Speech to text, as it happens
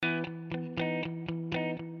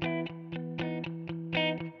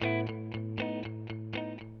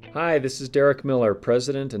Hi, this is Derek Miller,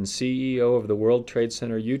 President and CEO of the World Trade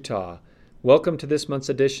Center Utah. Welcome to this month's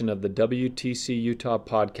edition of the WTC Utah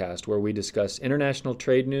podcast, where we discuss international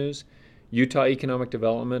trade news, Utah economic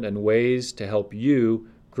development, and ways to help you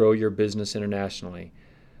grow your business internationally.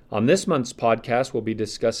 On this month's podcast, we'll be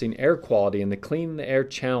discussing air quality and the Clean the Air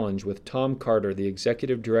Challenge with Tom Carter, the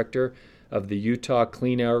Executive Director of the Utah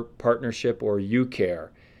Clean Air Partnership, or UCARE.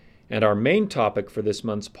 And our main topic for this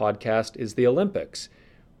month's podcast is the Olympics.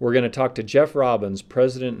 We're going to talk to Jeff Robbins,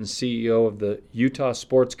 President and CEO of the Utah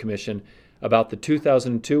Sports Commission, about the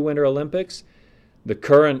 2002 Winter Olympics, the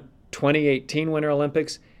current 2018 Winter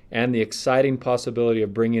Olympics, and the exciting possibility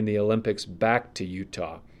of bringing the Olympics back to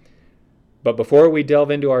Utah. But before we delve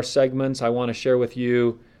into our segments, I want to share with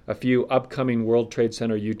you a few upcoming World Trade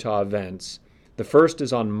Center Utah events. The first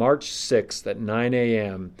is on March 6th at 9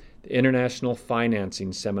 a.m., the International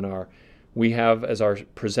Financing Seminar. We have as our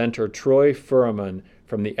presenter Troy Furman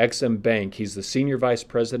from the Ex-Im Bank. He's the Senior Vice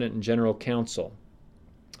President and General Counsel.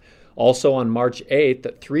 Also on March 8th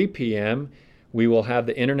at 3 p.m., we will have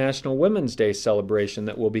the International Women's Day celebration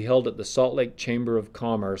that will be held at the Salt Lake Chamber of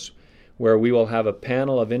Commerce, where we will have a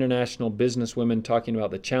panel of international businesswomen talking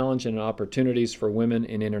about the challenge and opportunities for women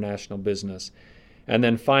in international business. And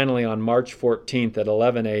then finally on March 14th at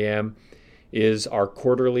 11 a.m. is our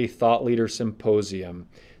quarterly Thought Leader Symposium,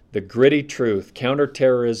 The Gritty Truth,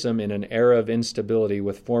 Counterterrorism in an Era of Instability,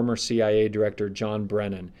 with former CIA Director John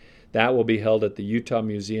Brennan. That will be held at the Utah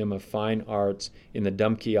Museum of Fine Arts in the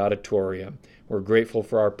Dumke Auditorium. We're grateful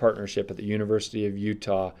for our partnership at the University of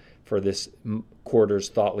Utah for this quarter's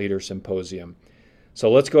Thought Leader Symposium.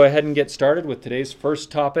 So let's go ahead and get started with today's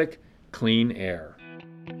first topic, clean air.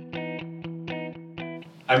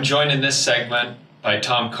 I'm joined in this segment by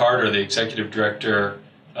Tom Carter, the Executive Director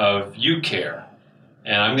of UCARE.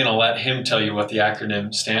 And I'm going to let him tell you what the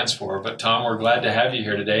acronym stands for. But Tom, we're glad to have you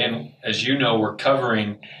here today. And as you know, we're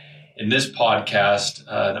covering in this podcast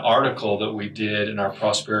an article that we did in our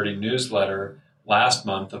Prosperity newsletter last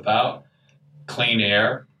month about clean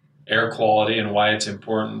air, air quality, and why it's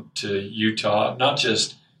important to Utah, not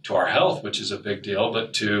just to our health, which is a big deal,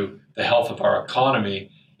 but to the health of our economy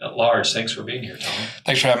at large. Thanks for being here, Tom.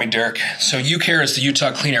 Thanks for having me, Derek. So UCARE is the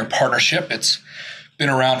Utah Clean Air Partnership. It's been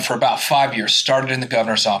around for about 5 years, started in the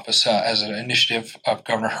governor's office as an initiative of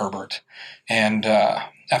Governor Herbert. And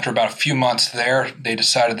after about a few months there, they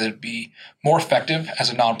decided that it'd be more effective as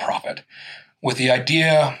a nonprofit, with the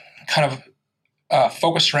idea kind of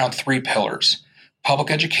focused around three pillars: public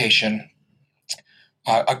education,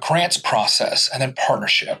 a grants process, and then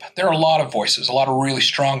partnership. There are a lot of voices, a lot of really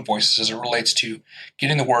strong voices as it relates to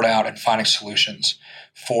getting the word out and finding solutions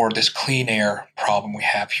for this clean air problem we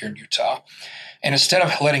have here in Utah. And instead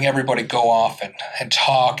of letting everybody go off and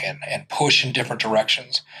talk and push in different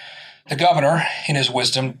directions, the governor, in his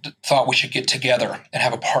wisdom, thought we should get together and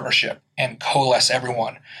have a partnership and coalesce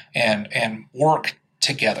everyone and work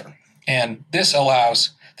together. And this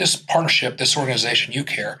partnership, this organization,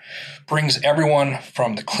 UCARE, brings everyone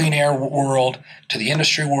from the clean air world to the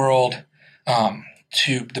industry world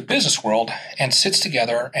to the business world, and sits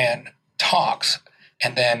together and talks,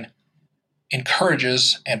 and then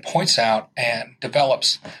encourages and points out and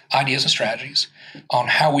develops ideas and strategies on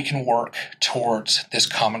how we can work towards this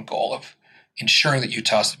common goal of ensuring that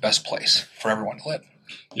Utah is the best place for everyone to live.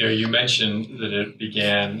 You know, you mentioned that it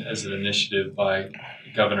began as an initiative by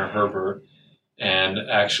Governor Herbert and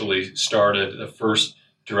actually started, the first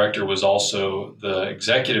director was also the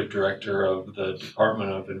executive director of the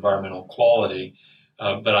Department of Environmental Quality.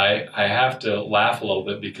 But I have to laugh a little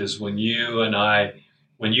bit because when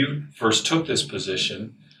you first took this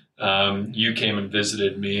position, you came and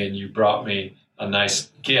visited me and you brought me a nice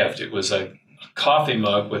gift. It was a coffee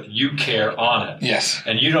mug with UCARE on it. Yes.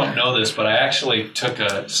 And you don't know this, but I actually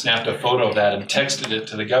snapped a photo of that and texted it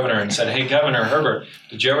to the governor and said, "Hey, Governor Herbert,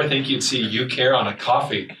 did you ever think you'd see UCARE on a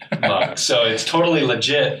coffee mug?" So it's totally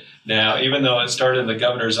legit now, even though it started in the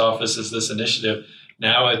governor's office as this initiative.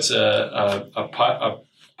 Now it's a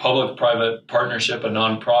public-private partnership, a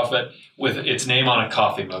nonprofit, with its name on a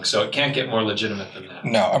coffee mug. So it can't get more legitimate than that.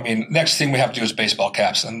 No, I mean, next thing we have to do is baseball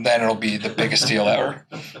caps, and then it'll be the biggest deal ever.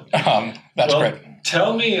 That's great.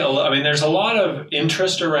 Tell me, there's a lot of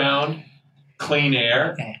interest around clean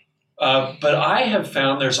air, but I have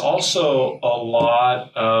found there's also a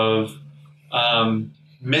lot of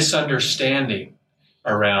misunderstanding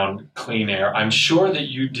around clean air. I'm sure that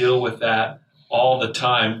you deal with that all the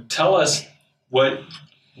time. Tell us what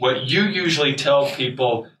you usually tell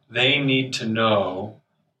people they need to know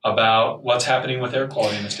about what's happening with air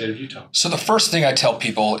quality in the state of Utah. So the first thing I tell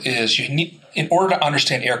people is in order to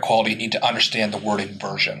understand air quality, you need to understand the word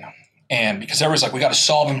inversion. And because everybody's like, we got to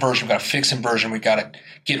solve inversion, we got to fix inversion, we got to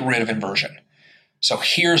get rid of inversion. So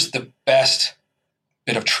here's the best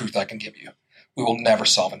bit of truth I can give you. We will never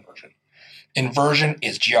solve inversion. Inversion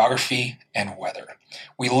is geography and weather.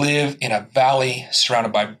 We live in a valley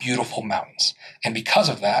surrounded by beautiful mountains. And because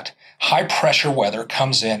of that, high pressure weather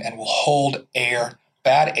comes in and will hold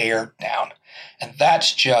bad air down. And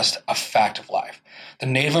that's just a fact of life. The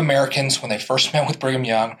Native Americans, when they first met with Brigham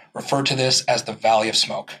Young, referred to this as the Valley of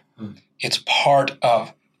Smoke. It's part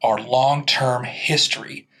of our long-term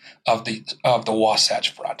history of the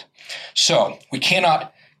Wasatch Front. So we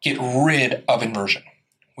cannot get rid of inversion.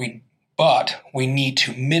 But we need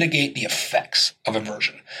to mitigate the effects of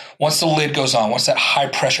inversion. Once the lid goes on, once that high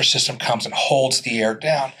pressure system comes and holds the air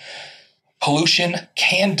down, pollution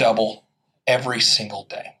can double every single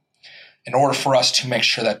day. In order for us to make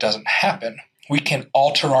sure that doesn't happen, we can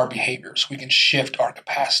alter our behaviors. We can shift our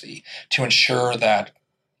capacity to ensure that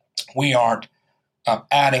we aren't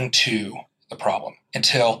adding to the problem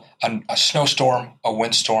until a snowstorm, a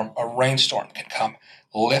windstorm, a rainstorm can come,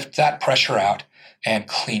 lift that pressure out, and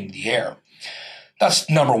clean the air. That's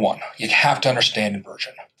number one. You have to understand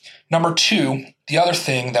inversion. Number two, the other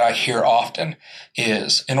thing that I hear often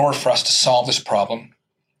is in order for us to solve this problem,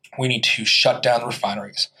 we need to shut down the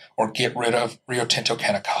refineries or get rid of Rio Tinto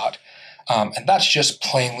Kennecott. And that's just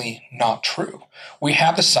plainly not true. We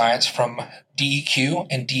have the science from DEQ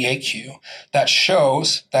and DAQ that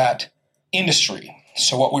shows that industry,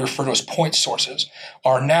 so what we refer to as point sources,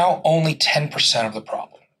 are now only 10% of the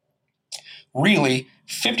problem. Really,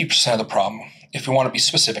 50% of the problem, if we want to be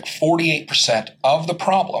specific, 48% of the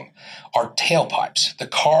problem are tailpipes, the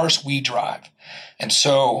cars we drive. And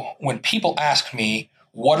so when people ask me,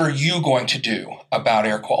 what are you going to do about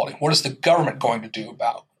air quality? What is the government going to do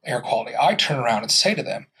about air quality? I turn around and say to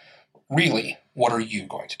them, really, what are you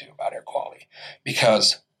going to do about air quality?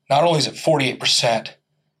 Because not only is it 48%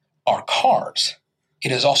 our cars,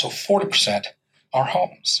 it is also 40% our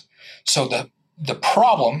homes. So the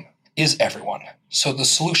problem is everyone. So the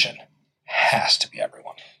solution has to be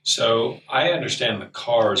everyone. So I understand the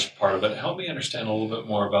cars part of it. Help me understand a little bit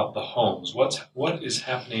more about the homes. What is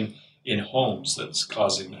happening in homes that's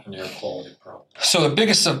causing an air quality problem? So the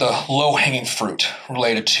biggest of the low-hanging fruit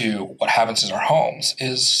related to what happens in our homes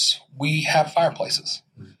is we have fireplaces.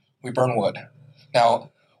 We burn wood.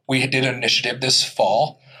 Now, we did an initiative this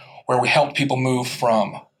fall where we helped people move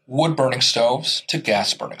from wood-burning stoves to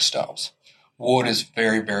gas-burning stoves. Wood is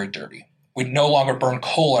very, very dirty. We no longer burn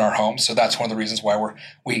coal in our homes, so that's one of the reasons why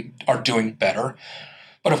we are doing better.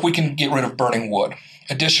 But if we can get rid of burning wood.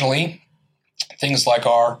 Additionally, things like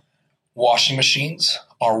our washing machines,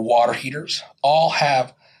 our water heaters, all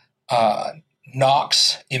have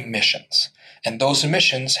NOx emissions. And those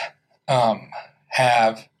emissions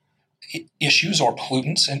have issues or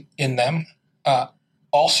pollutants in them.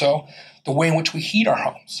 Also, the way in which we heat our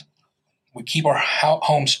homes. We keep our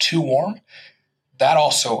homes too warm. That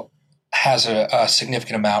also has a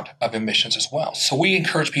significant amount of emissions as well. So we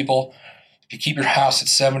encourage people, if you keep your house at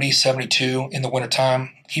 70, 72 in the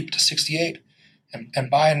wintertime, keep it to 68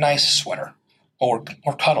 and buy a nice sweater or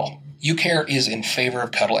cuddle. UCARE is in favor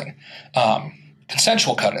of cuddling,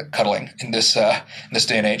 consensual cuddling in this day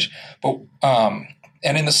and age. But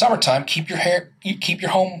and in the summertime, keep your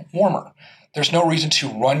home warmer. There's no reason to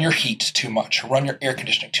run your heat too much or run your air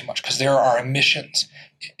conditioning too much because there are emissions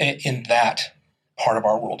in that part of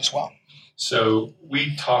our world as well. So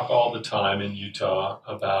we talk all the time in Utah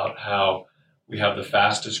about how we have the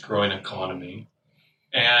fastest growing economy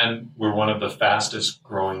and we're one of the fastest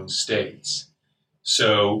growing states.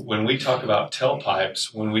 So when we talk about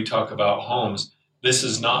tailpipes, when we talk about homes, this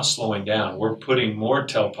is not slowing down. We're putting more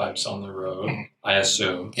tailpipes on the road, I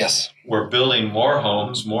assume. Yes. We're building more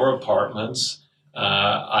homes, more apartments.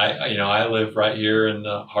 I live right here in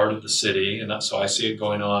the heart of the city, and so I see it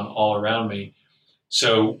going on all around me.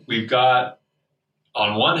 So we've got,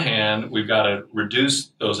 on one hand, we've got to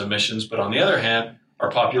reduce those emissions, but on the other hand,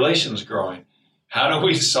 our population's growing. How do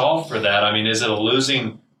we solve for that? I mean, is it a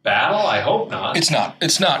losing battle? I hope not. It's not,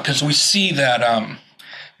 because we see that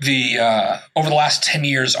over the last 10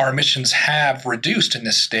 years, our emissions have reduced in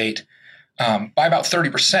this state by about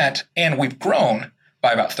 30%, and we've grown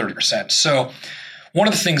by about 30%. So one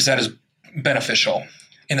of the things that is beneficial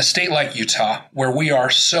in a state like Utah, where we are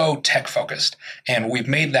so tech-focused, and we've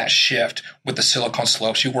made that shift with the Silicon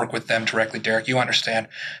Slopes. You work with them directly, Derek. You understand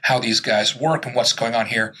how these guys work and what's going on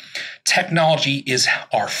here. Technology is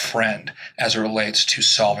our friend as it relates to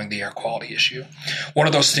solving the air quality issue. One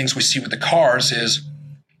of those things we see with the cars is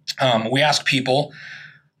we ask people,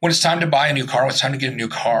 when it's time to buy a new car, when it's time to get a new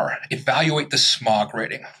car, evaluate the smog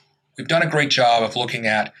rating. We've done a great job of looking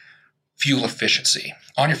at fuel efficiency.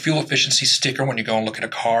 On your fuel efficiency sticker, when you go and look at a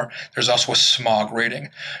car, there's also a smog rating.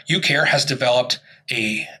 UCare has developed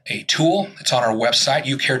a tool. It's on our website,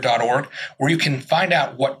 ucare.org, where you can find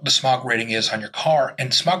out what the smog rating is on your car.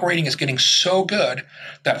 And smog rating is getting so good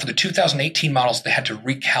that for the 2018 models, they had to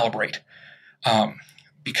recalibrate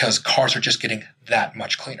because cars are just getting that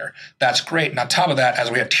much cleaner. That's great. And on top of that,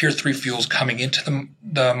 as we have Tier 3 fuels coming into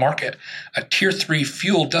the market, a Tier 3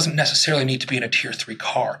 fuel doesn't necessarily need to be in a Tier 3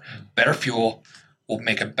 car. Better fuel will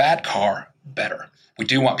make a bad car better. We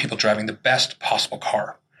do want people driving the best possible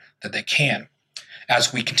car that they can.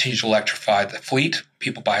 As we continue to electrify the fleet,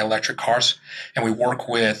 people buy electric cars, and we work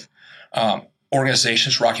with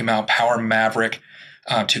organizations, Rocky Mountain Power, Maverick,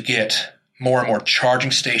 to get more and more charging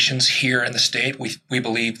stations here in the state. We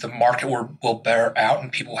believe the market will bear out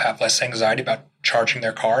and people will have less anxiety about charging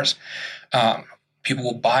their cars. People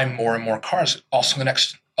will buy more and more cars, also the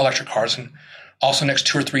next electric cars, and also next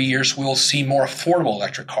 2 or 3 years, we will see more affordable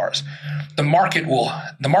electric cars. The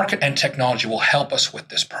market and technology will help us with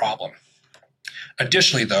this problem.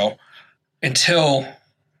 Additionally, though, until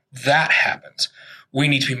that happens, we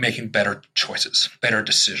need to be making better choices, better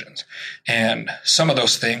decisions. And some of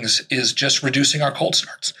those things is just reducing our cold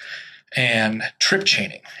starts and trip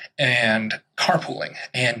chaining and carpooling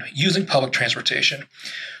and using public transportation.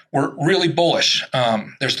 We're really bullish.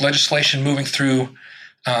 There's legislation moving through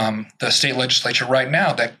the state legislature right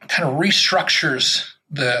now that kind of restructures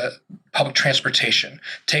the public transportation,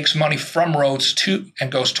 takes money from roads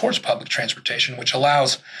and goes towards public transportation, which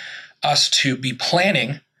allows us to be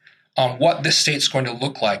planning on what this state's going to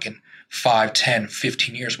look like in 5, 10,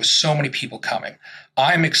 15 years with so many people coming.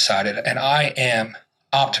 I'm excited and I am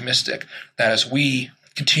optimistic that as we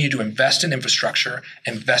continue to invest in infrastructure,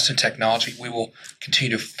 invest in technology, we will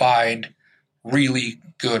continue to find really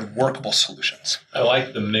good workable solutions. I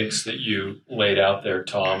like the mix that you laid out there,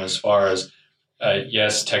 Tom, as far as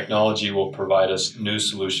yes, technology will provide us new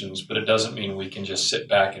solutions, but it doesn't mean we can just sit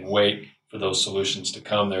back and wait for those solutions to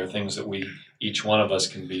come. There are things that each one of us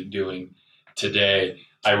can be doing today.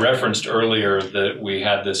 I referenced earlier that we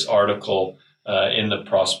had this article in the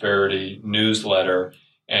Prosperity newsletter,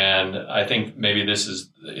 and I think maybe this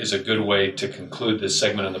is a good way to conclude this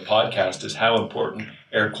segment of the podcast, is how important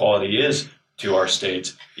air quality is to our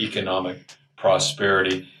state's economic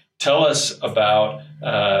prosperity. Tell us about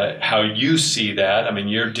how you see that. I mean,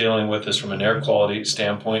 you're dealing with this from an air quality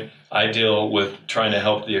standpoint. I deal with trying to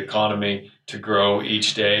help the economy to grow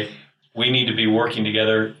each day. We need to be working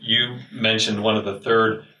together. You mentioned one of the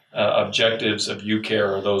third objectives of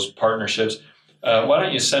UCare are those partnerships. Why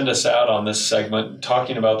don't you send us out on this segment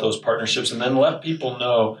talking about those partnerships and then let people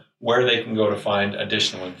know where they can go to find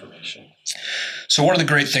additional information. So one of the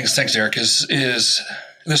great things, thanks, Eric, is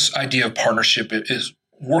this idea of partnership is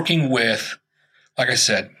working with, like I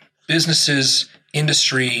said, businesses,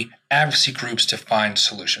 industry, advocacy groups to find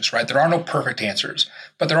solutions, right? There are no perfect answers,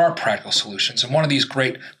 but there are practical solutions. And one of these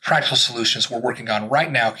great practical solutions we're working on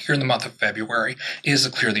right now here in the month of February is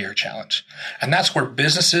the Clear the Air Challenge. And that's where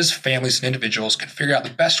businesses, families, and individuals can figure out the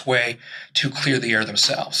best way to clear the air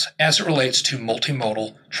themselves as it relates to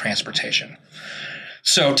multimodal transportation.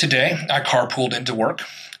 So today I carpooled into work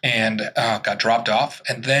and got dropped off.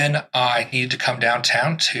 And then I needed to come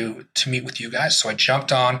downtown to meet with you guys. So I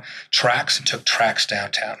jumped on Trax and took Trax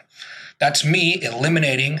downtown. That's me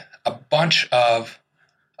eliminating a bunch of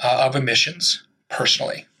emissions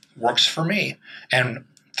personally. Works for me. And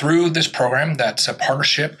through this program, that's a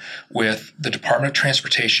partnership with the Department of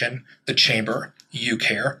Transportation, the Chamber,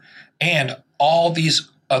 UCare, and all these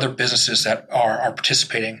other businesses that are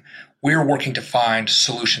participating. We're working to find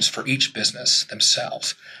solutions for each business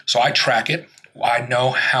themselves. So I track it. I know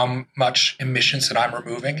how much emissions that I'm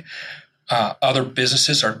removing. Other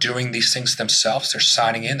businesses are doing these things themselves. They're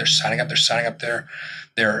signing in. They're signing up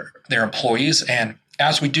their employees. And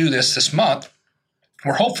as we do this month,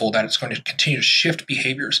 we're hopeful that it's going to continue to shift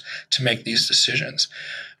behaviors to make these decisions.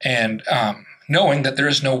 And knowing that there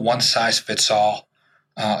is no one-size-fits-all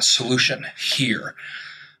solution here.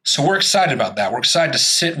 So we're excited about that. We're excited to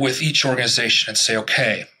sit with each organization and say,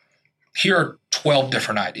 okay, here are 12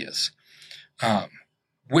 different ideas.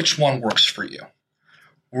 Which one works for you?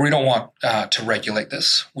 We don't want to regulate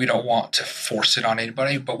this. We don't want to force it on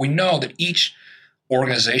anybody, but we know that each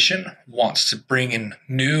organization wants to bring in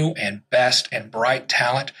new and best and bright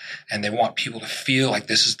talent, and they want people to feel like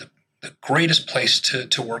this is the greatest place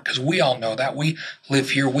to work, because we all know that. We live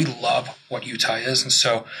here. We love what Utah is. And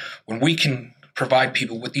so when we can provide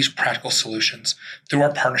people with these practical solutions through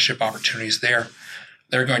our partnership opportunities, they're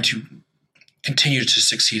going to continue to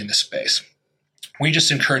succeed in this space. We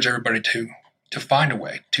just encourage everybody to to find a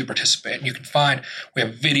way to participate. And you can find, we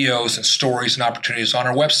have videos and stories and opportunities on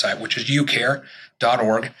our website, which is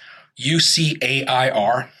ucair.org,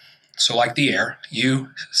 UCAIR, so like the air,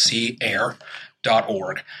 ucair.org.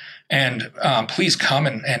 And please come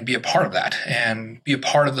and be a part of that and be a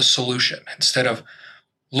part of the solution. Instead of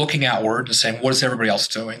looking outward and saying, what is everybody else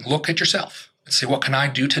doing? Look at yourself and say, what can I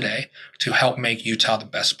do today to help make Utah the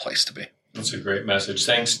best place to be? That's a great message.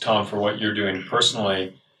 Thanks, Tom, for what you're doing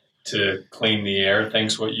personally to clean the air.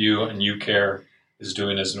 Thanks what you and UCAIR is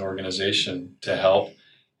doing as an organization to help.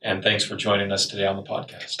 And thanks for joining us today on the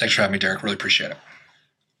podcast. Thanks for having me, Derek. Really appreciate it.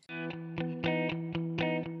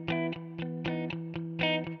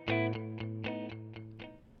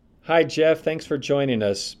 Hi, Jeff. Thanks for joining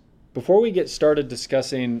us. Before we get started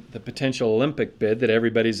discussing the potential Olympic bid that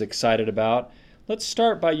everybody's excited about, let's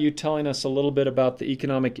start by you telling us a little bit about the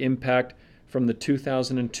economic impact from the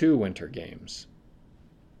 2002 Winter Games.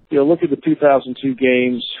 Look at the 2002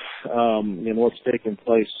 games and what's taken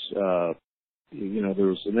place. There's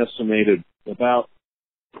an estimated about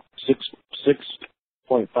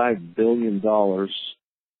 $6.5 billion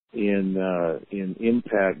in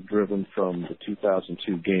impact driven from the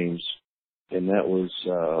 2002 games, and that was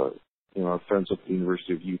our friends at the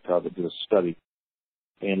University of Utah that did a study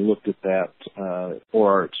and looked at that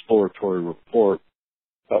for our exploratory report.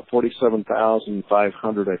 About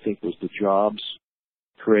 47,500, I think, was the jobs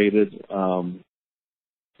created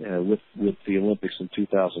with the Olympics in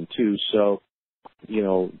 2002. So,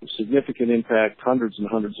 significant impact, hundreds and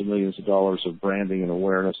hundreds of millions of dollars of branding and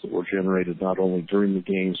awareness that were generated not only during the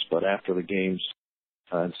games but after the games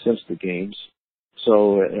and since the games.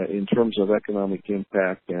 So, in terms of economic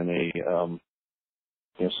impact and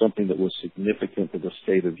something that was significant to the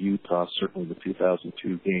state of Utah, certainly the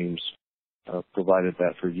 2002 games provided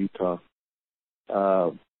that for Utah.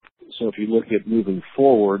 So if you look at moving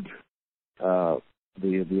forward, the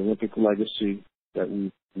Olympic legacy that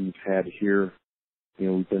we've had here,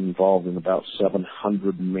 we've been involved in about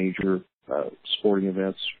 700 major sporting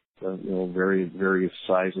events, various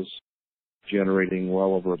sizes, generating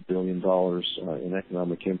well over $1 billion in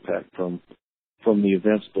economic impact from the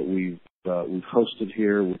events that we've hosted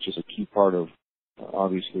here, which is a key part of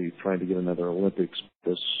obviously trying to get another Olympics.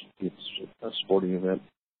 It's a sporting event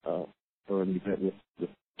or an event with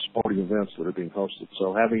sporting events that are being hosted.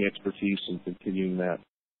 So having expertise and continuing that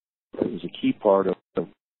is a key part of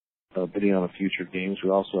bidding on a future games. We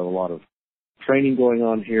also have a lot of training going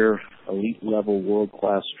on here, elite level,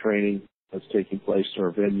 world-class training that's taking place in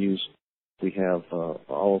our venues. We have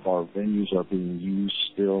all of our venues are being used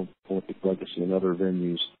still, Olympic Legacy and other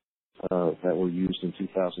venues that were used in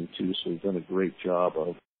 2002. So we've done a great job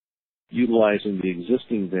of utilizing the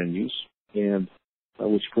existing venues, and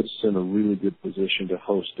which puts us in a really good position to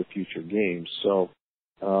host the future games. So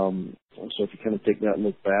if you kind of take that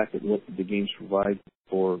look back at what the games provide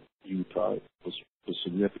for Utah, it was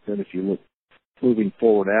significant. If you look moving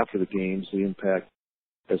forward after the games, the impact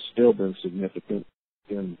has still been significant,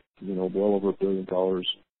 and well over $1 billion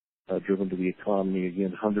driven to the economy.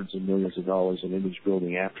 Again, hundreds of millions of dollars in image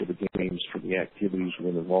building after the games for the activities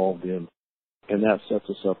we've been involved in. And that sets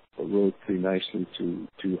us up really pretty nicely to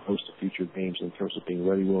host the future games in terms of being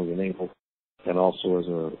ready, willing, and able, and also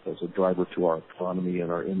as a driver to our economy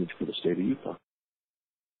and our image for the state of Utah.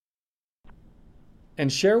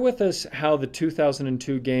 And share with us how the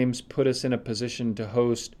 2002 games put us in a position to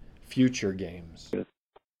host future games.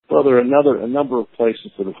 Well, there are a number of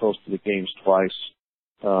places that have hosted the games twice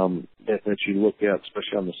that you look at,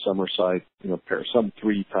 especially on the summer side. Paris, some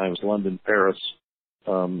 3 times, London, Paris.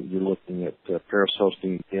 You're looking at Paris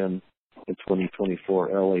hosting again in 2024,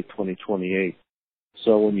 LA 2028.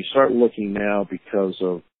 So when you start looking now, because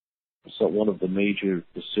of one of the major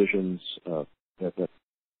decisions that the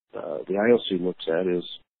IOC looks at is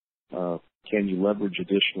can you leverage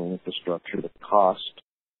additional infrastructure, the cost.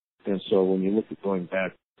 And so when you look at going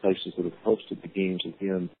back, places that have hosted the games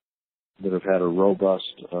again that have had a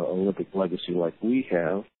robust Olympic legacy like we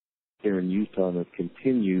have here in Utah and have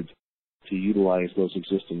continued to utilize those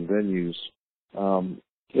existing venues,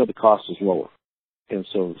 the cost is lower. And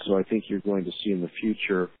so I think you're going to see in the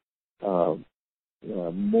future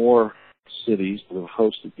more cities that have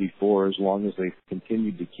hosted before, as long as they've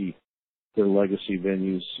continued to keep their legacy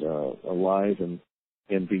venues alive and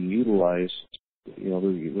being utilized.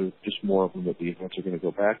 There's just more of them that the events are going to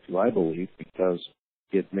go back to, I believe, because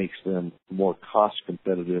it makes them more cost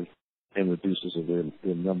competitive and reduces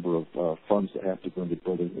the number of funds that have to go into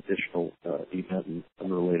building additional event and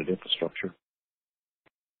unrelated infrastructure.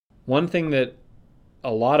 One thing that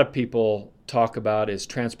a lot of people talk about is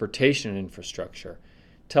transportation infrastructure.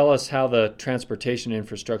 tell us how the transportation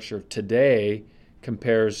infrastructure of today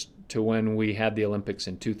compares to when we had the Olympics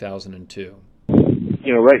in 2002.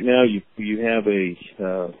 Right now you have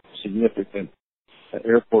a significant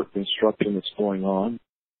airport construction that's going on.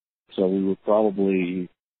 So we would probably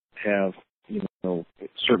have,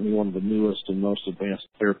 certainly one of the newest and most advanced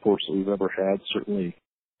airports that we've ever had, certainly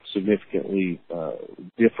significantly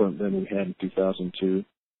different than we had in 2002.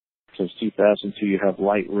 Since 2002, you have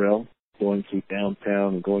light rail going through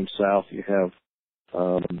downtown and going south. You have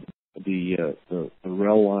the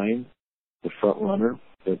rail line, the front runner,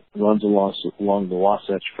 that runs along the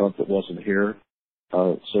Wasatch Front that wasn't here.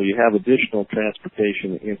 So you have additional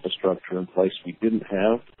transportation infrastructure in place we didn't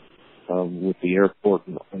have with the airport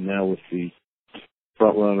and now with the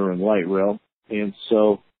front runner and light rail. And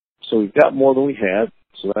so we've got more than we had.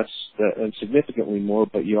 So that's and significantly more.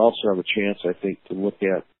 But you also have a chance, I think, to look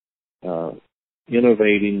at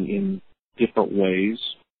innovating in different ways,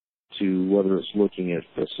 to whether it's looking at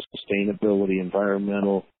the sustainability,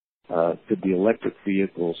 environmental. It could be electric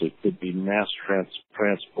vehicles. It could be mass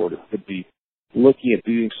transport. It could be looking at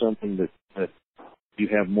doing something that you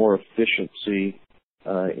have more efficiency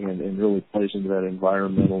and really plays into that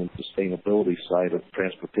environmental and sustainability side of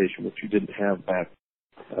transportation, which you didn't have back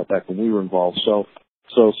when we were involved. So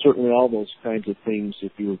certainly all those kinds of things,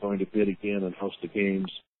 if you were going to bid again and host the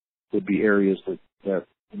games, would be areas that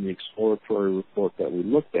in the exploratory report that we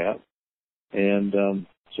looked at. And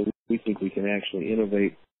so we think we can actually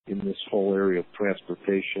innovate in this whole area of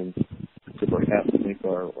transportation to perhaps make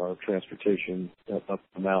our transportation up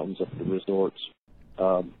the mountains, up the resorts,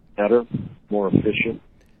 better, more efficient.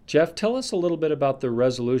 Jeff, tell us a little bit about the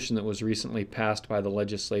resolution that was recently passed by the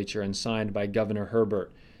legislature and signed by Governor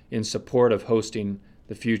Herbert in support of hosting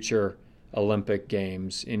the future Olympic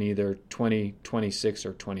Games in either 2026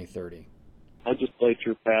 or 2030.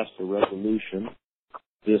 Legislature passed a resolution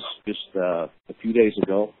just a few days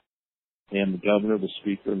ago, and the governor, the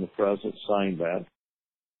speaker, and the president signed that,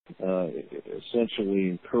 essentially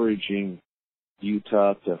encouraging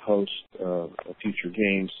Utah to host a future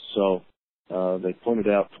games. So they pointed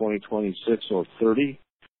out 2026 or 30,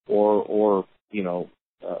 or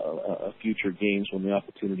a future games when the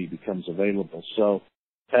opportunity becomes available. So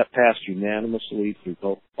that passed unanimously through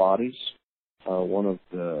both bodies. One of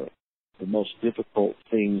the most difficult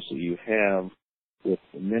things that you have with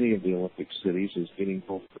many of the Olympic cities is getting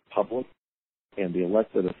both the public and the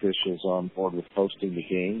elected officials on board with hosting the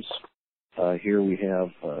games. Here we have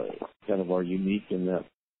kind of our unique in that,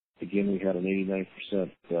 again, we had an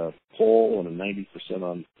 89% poll and a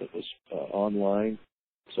 90% that was online.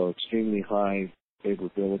 So extremely high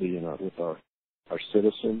favorability with our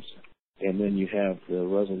citizens. And then you have the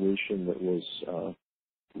resolution that was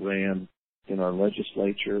ran in our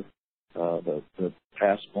legislature that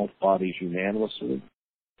passed both bodies unanimously.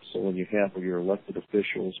 So when you have your elected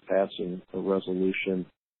officials passing a resolution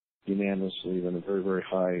unanimously, then a very, very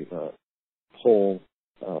high poll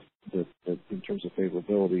that in terms of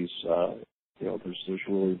favorabilities, there's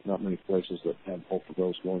really not many places that have both of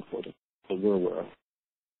those going for them that we're aware of.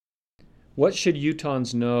 What should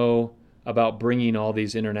Utahns know about bringing all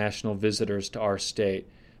these international visitors to our state,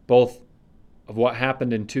 both of what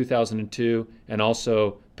happened in 2002 and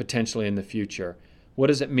also potentially in the future? What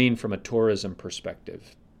does it mean from a tourism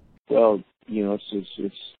perspective? Well,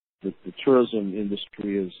 it's the tourism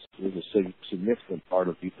industry is a significant part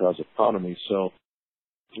of Utah's economy. So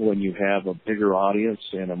when you have a bigger audience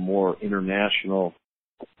and a more international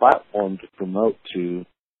platform to promote to,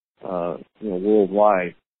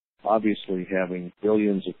 worldwide, obviously having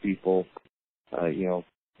billions of people,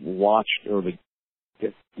 watched, or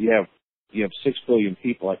you have 6 billion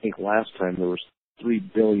people. I think last time there was 3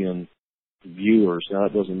 billion viewers. Now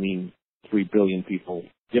that doesn't mean 3 billion people,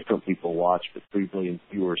 different people watch, but 3 billion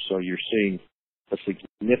viewers. So you're seeing a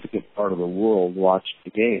significant part of the world watch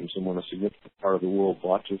the games. And when a significant part of the world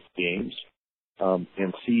watches the games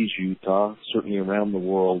and sees Utah, certainly around the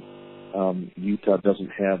world, Utah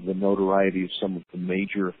doesn't have the notoriety of some of the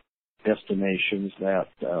major destinations that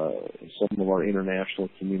some of our international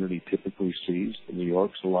community typically sees. The New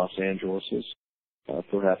Yorks, the Los Angeleses,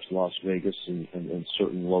 perhaps Las Vegas and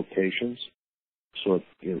certain locations. So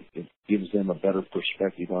it gives them a better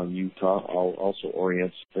perspective on Utah, also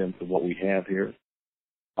orients them to what we have here.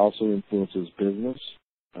 Also influences business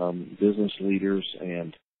leaders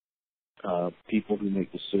and people who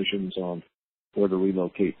make decisions on where to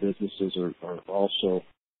relocate businesses are also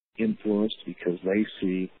influenced because they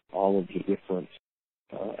see all of the different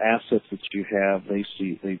assets that you have. They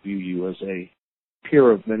view you as a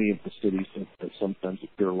peer of many of the cities that sometimes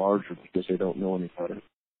appear larger because they don't know any better.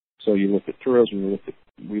 So you look at tourism, you look at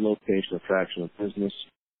relocation, attraction of business,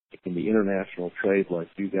 into international trade like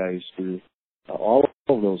you guys do. All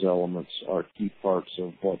of those elements are key parts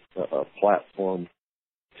of what a platform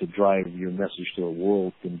to drive your message to the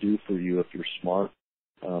world can do for you if you're smart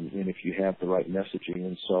and if you have the right messaging.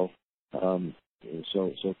 And so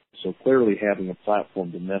clearly having a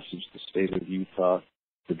platform to message the state of Utah,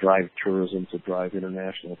 to drive tourism, to drive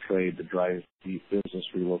international trade, to drive business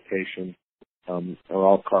relocation, are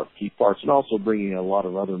all key parts, and also bringing a lot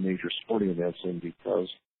of other major sporting events in, because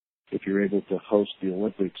if you're able to host the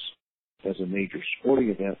Olympics as a major sporting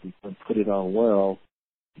event and put it on well,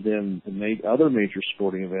 then the other major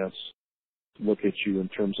sporting events look at you in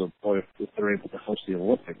terms of, boy, if they're able to host the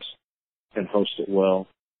Olympics and host it well,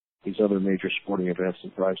 these other major sporting events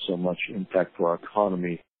that drive so much impact to our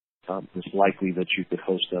economy, it's likely that you could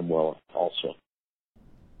host them well also.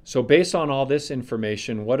 So based on all this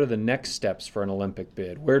information, what are the next steps for an Olympic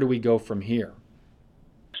bid? Where do we go from here?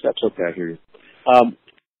 Steps, okay, I hear you.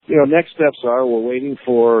 Next steps are we're waiting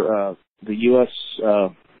for the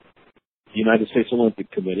United States Olympic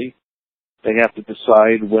Committee. They have to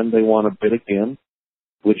decide when they want to bid again,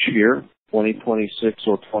 which year, 2026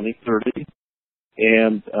 or 2030.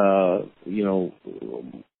 And,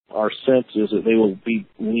 our sense is that they will be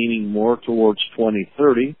leaning more towards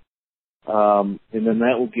 2030. And then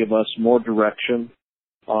that will give us more direction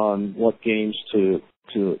on what games to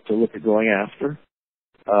look at going after.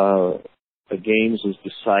 The games is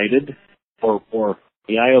decided, or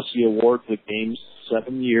the IOC awards the games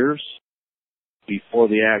 7 years before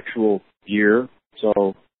the actual year.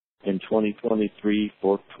 So in 2023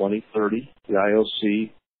 for 2030, the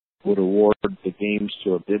IOC would award the games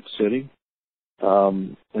to a bid city.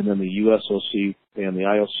 And then the USOC and the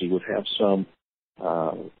IOC would have some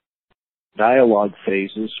dialogue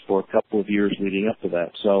phases for a couple of years leading up to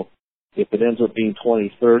that. So if it ends up being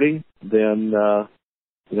 2030, then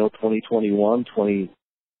 2021,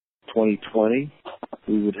 2020,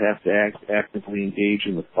 we would have to actively engage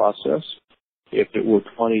in the process. If it were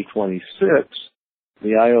 2026, the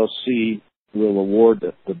IOC will award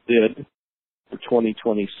the bid for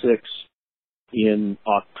 2026 in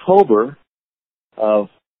October of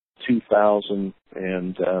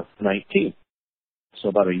 2019. So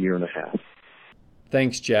about a year and a half.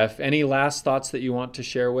 Thanks, Jeff. Any last thoughts that you want to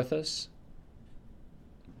share with us?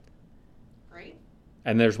 Great.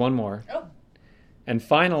 And there's one more. Oh. And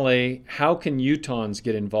finally, how can Utahns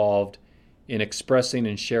get involved in expressing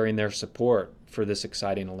and sharing their support for this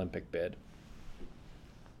exciting Olympic bid?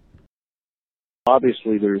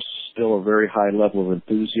 Obviously, there's still a very high level of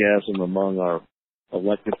enthusiasm among our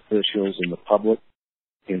elected officials and the public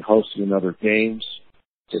in hosting another games.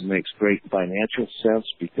 It makes great financial sense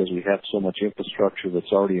because we have so much infrastructure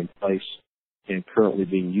that's already in place and currently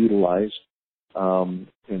being utilized. And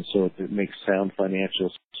so it makes sound financial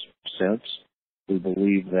sense. We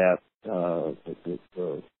believe that the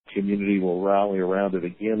community will rally around it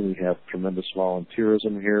again. We have tremendous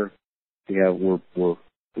volunteerism here.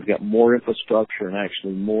 We've got more infrastructure and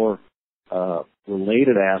actually more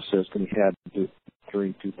related assets than we had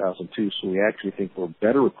during 2002. So we actually think we're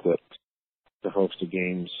better equipped to host the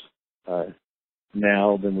games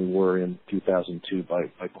now than we were in 2002 by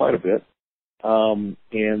quite a bit. And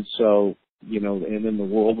so, and then the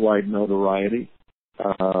worldwide notoriety,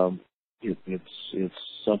 it's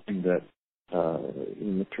something that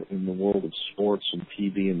in the world of sports and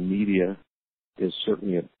TV and media is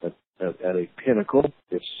certainly at a pinnacle.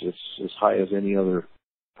 It's as high as any other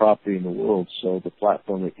property in the world. So the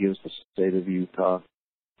platform that gives the state of Utah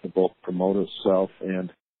to both promote itself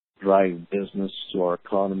and drive business to our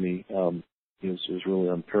economy is really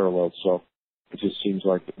unparalleled. So it just seems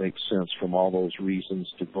like it makes sense from all those reasons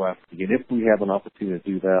to go after it again. If we have an opportunity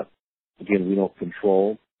to do that, again, we don't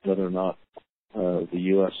control whether or not the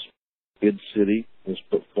U.S. bid city is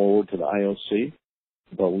put forward to the IOC,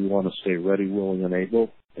 but we want to stay ready, willing, and able,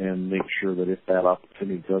 and make sure that if that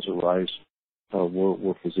opportunity does arise,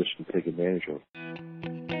 we're positioned to take advantage of it.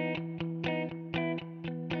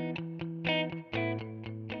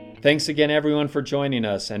 Thanks again, everyone, for joining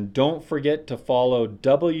us. And don't forget to follow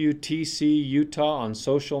WTC Utah on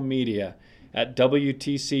social media at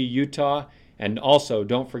WTC Utah. And also,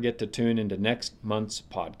 don't forget to tune into next month's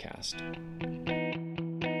podcast.